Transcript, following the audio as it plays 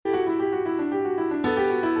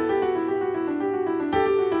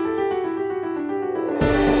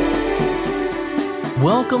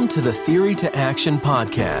Welcome to the Theory to Action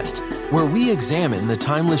podcast, where we examine the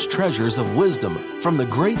timeless treasures of wisdom from the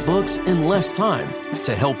great books in less time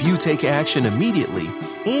to help you take action immediately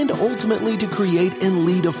and ultimately to create and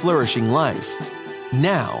lead a flourishing life.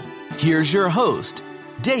 Now, here's your host,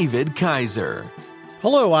 David Kaiser.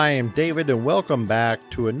 Hello, I am David, and welcome back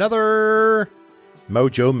to another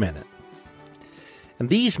Mojo Minute. In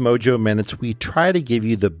these Mojo Minutes, we try to give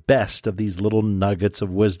you the best of these little nuggets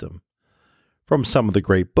of wisdom from some of the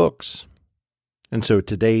great books. And so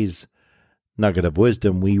today's nugget of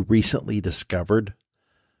wisdom we recently discovered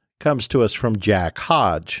comes to us from Jack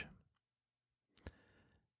Hodge.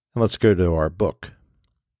 And let's go to our book.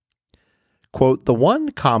 Quote, "The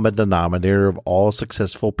one common denominator of all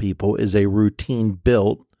successful people is a routine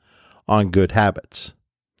built on good habits.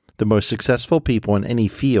 The most successful people in any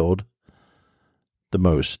field, the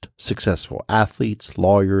most successful athletes,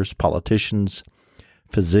 lawyers, politicians,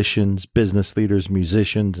 physicians, business leaders,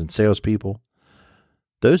 musicians, and salespeople,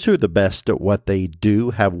 those who are the best at what they do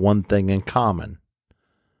have one thing in common: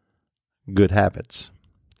 good habits."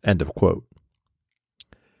 End of quote.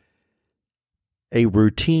 A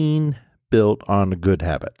routine built on good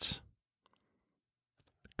habits.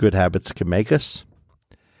 Good habits can make us,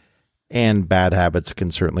 and bad habits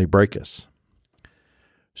can certainly break us.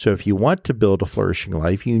 So if you want to build a flourishing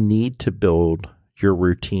life, you need to build your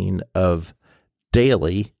routine of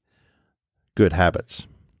daily good habits.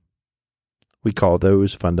 We call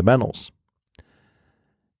those fundamentals.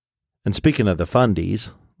 And speaking of the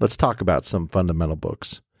fundies, let's talk about some fundamental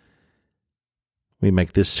books. We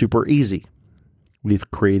make this super easy.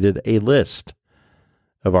 We've created a list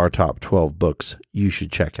of our top 12 books you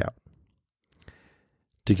should check out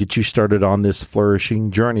to get you started on this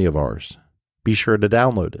flourishing journey of ours. Be sure to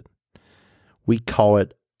download it. We call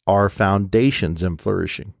it Our Foundations in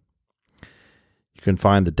Flourishing. You can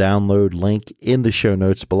find the download link in the show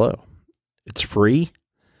notes below. It's free,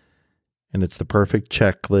 and it's the perfect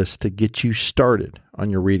checklist to get you started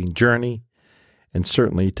on your reading journey and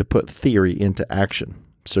certainly to put theory into action.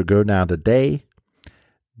 So go now today,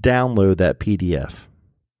 download that PDF.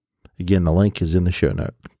 Again, the link is in the show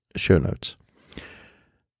notes.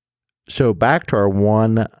 So back to our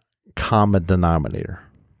one common denominator.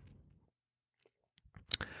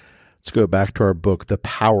 Let's go back to our book, The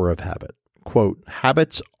Power of Habit. Quote,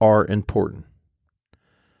 "Habits are important.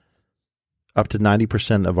 Up to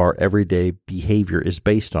 90% of our everyday behavior is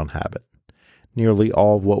based on habit. Nearly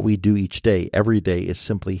all of what we do each day, every day, is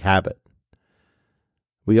simply habit.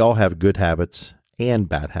 We all have good habits and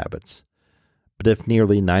bad habits. But if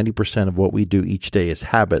nearly 90% of what we do each day is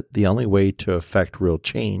habit, the only way to affect real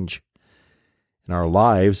change in our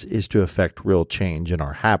lives is to affect real change in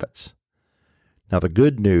our habits. Now, the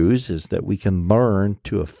good news is that we can learn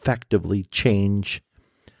to effectively change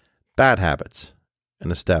bad habits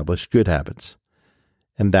and establish good habits,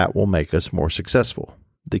 and that will make us more successful.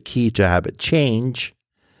 The key to habit change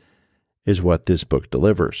is what this book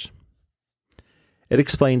delivers. It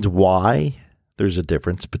explains why there's a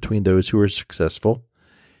difference between those who are successful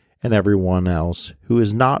and everyone else who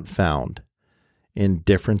is not found in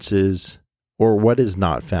differences, or what is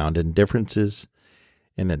not found in differences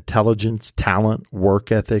in intelligence, talent,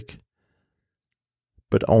 work ethic,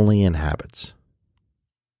 but only in habits.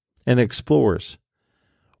 And explores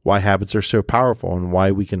why habits are so powerful and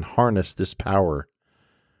why we can harness this power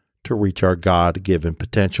to reach our God-given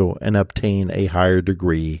potential and obtain a higher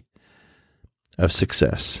degree of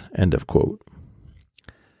success." End of quote.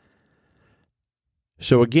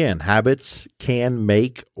 So again, habits can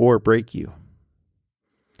make or break you.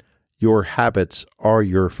 Your habits are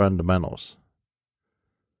your fundamentals.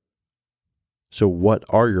 So what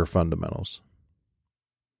are your fundamentals?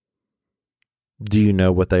 Do you know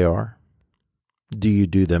what they are? Do you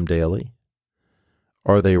do them daily?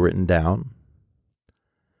 Are they written down?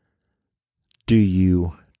 Do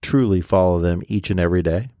you truly follow them each and every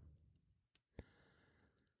day?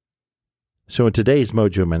 So in today's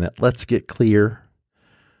Mojo Minute, let's get clear.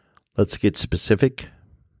 Let's get specific.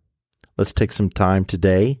 Let's take some time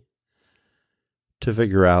today to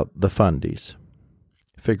figure out the fundies.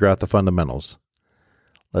 Figure out the fundamentals.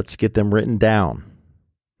 Let's get them written down.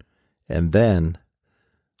 And then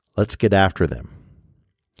let's get after them.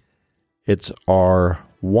 It's our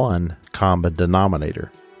one common denominator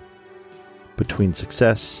between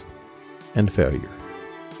success and failure.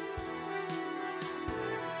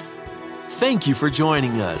 Thank you for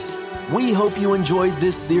joining us. We hope you enjoyed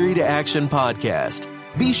this Theory to Action podcast.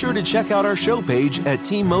 Be sure to check out our show page at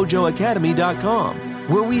teammojoacademy.com,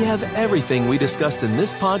 where we have everything we discussed in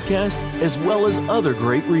this podcast as well as other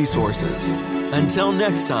great resources. Until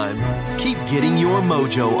next time, keep getting your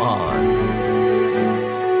mojo on.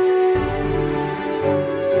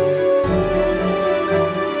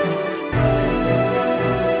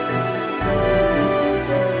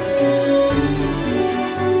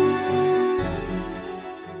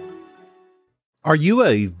 Are you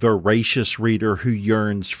a voracious reader who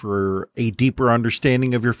yearns for a deeper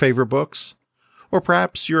understanding of your favorite books? Or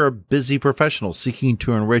perhaps you're a busy professional seeking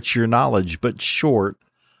to enrich your knowledge but short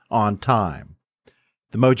on time.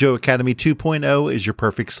 The Mojo Academy 2.0 is your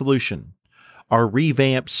perfect solution. Our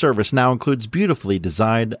revamped service now includes beautifully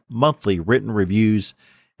designed monthly written reviews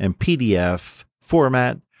and PDF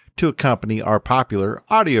format to accompany our popular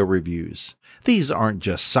audio reviews. These aren't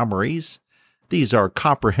just summaries. These are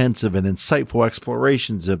comprehensive and insightful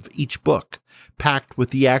explorations of each book, packed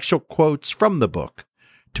with the actual quotes from the book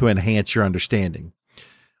to enhance your understanding.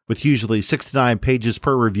 With usually 69 pages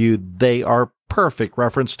per review, they are perfect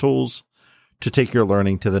reference tools to take your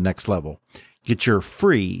learning to the next level. Get your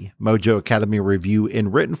free Mojo Academy review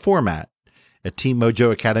in written format at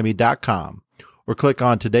teammojoacademy.com or click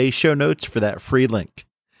on today's show notes for that free link.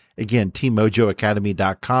 Again,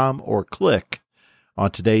 teammojoacademy.com or click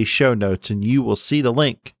on today's show notes and you will see the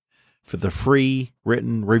link for the free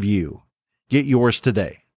written review. Get yours today.